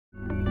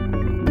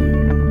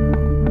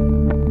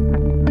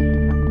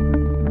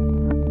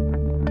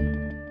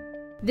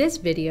This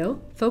video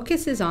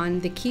focuses on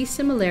the key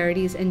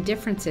similarities and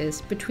differences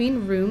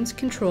between rooms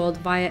controlled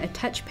via a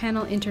touch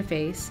panel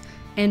interface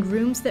and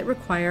rooms that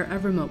require a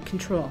remote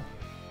control.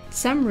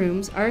 Some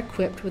rooms are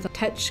equipped with a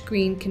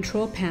touchscreen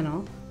control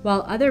panel,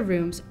 while other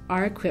rooms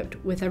are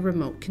equipped with a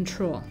remote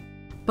control.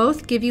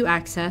 Both give you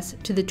access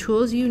to the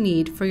tools you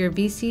need for your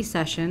VC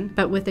session,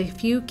 but with a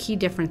few key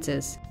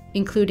differences,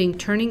 including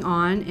turning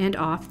on and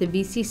off the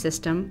VC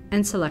system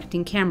and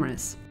selecting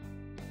cameras.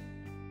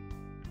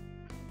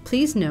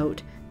 Please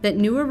note that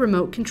newer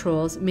remote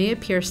controls may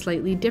appear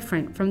slightly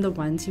different from the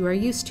ones you are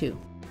used to.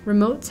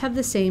 Remotes have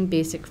the same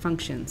basic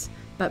functions,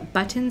 but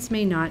buttons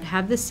may not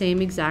have the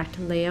same exact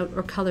layout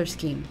or color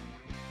scheme.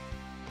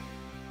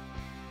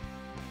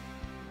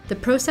 The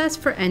process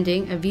for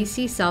ending a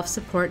VC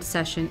self-support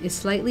session is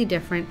slightly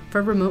different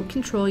for remote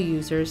control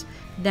users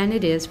than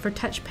it is for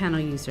touch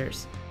panel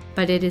users,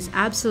 but it is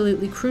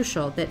absolutely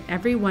crucial that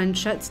everyone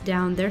shuts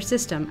down their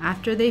system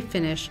after they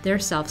finish their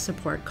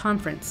self-support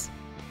conference.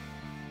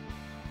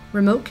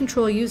 Remote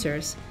control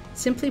users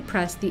simply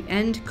press the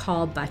End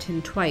Call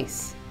button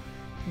twice.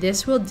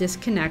 This will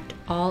disconnect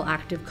all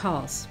active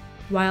calls,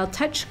 while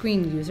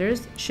touchscreen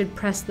users should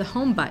press the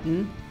Home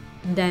button,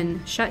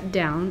 then shut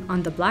down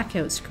on the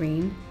blackout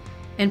screen,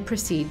 and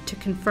proceed to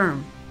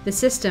confirm. The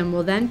system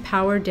will then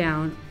power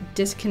down,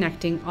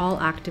 disconnecting all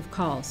active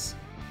calls.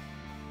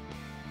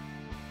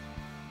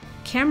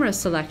 Camera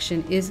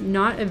selection is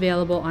not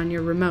available on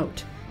your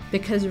remote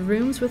because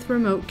rooms with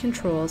remote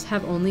controls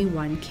have only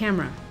one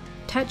camera.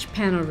 Touch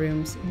panel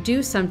rooms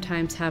do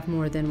sometimes have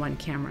more than one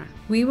camera.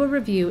 We will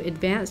review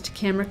advanced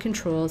camera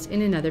controls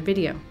in another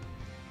video.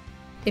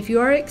 If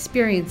you are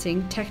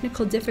experiencing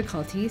technical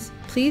difficulties,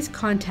 please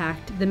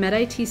contact the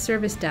MedIT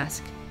Service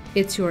Desk.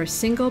 It's your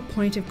single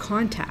point of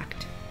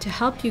contact to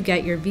help you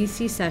get your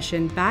VC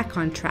session back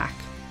on track.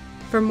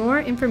 For more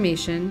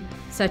information,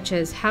 such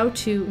as how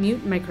to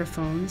mute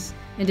microphones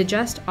and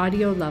adjust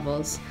audio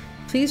levels,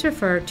 please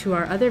refer to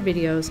our other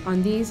videos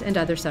on these and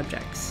other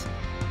subjects.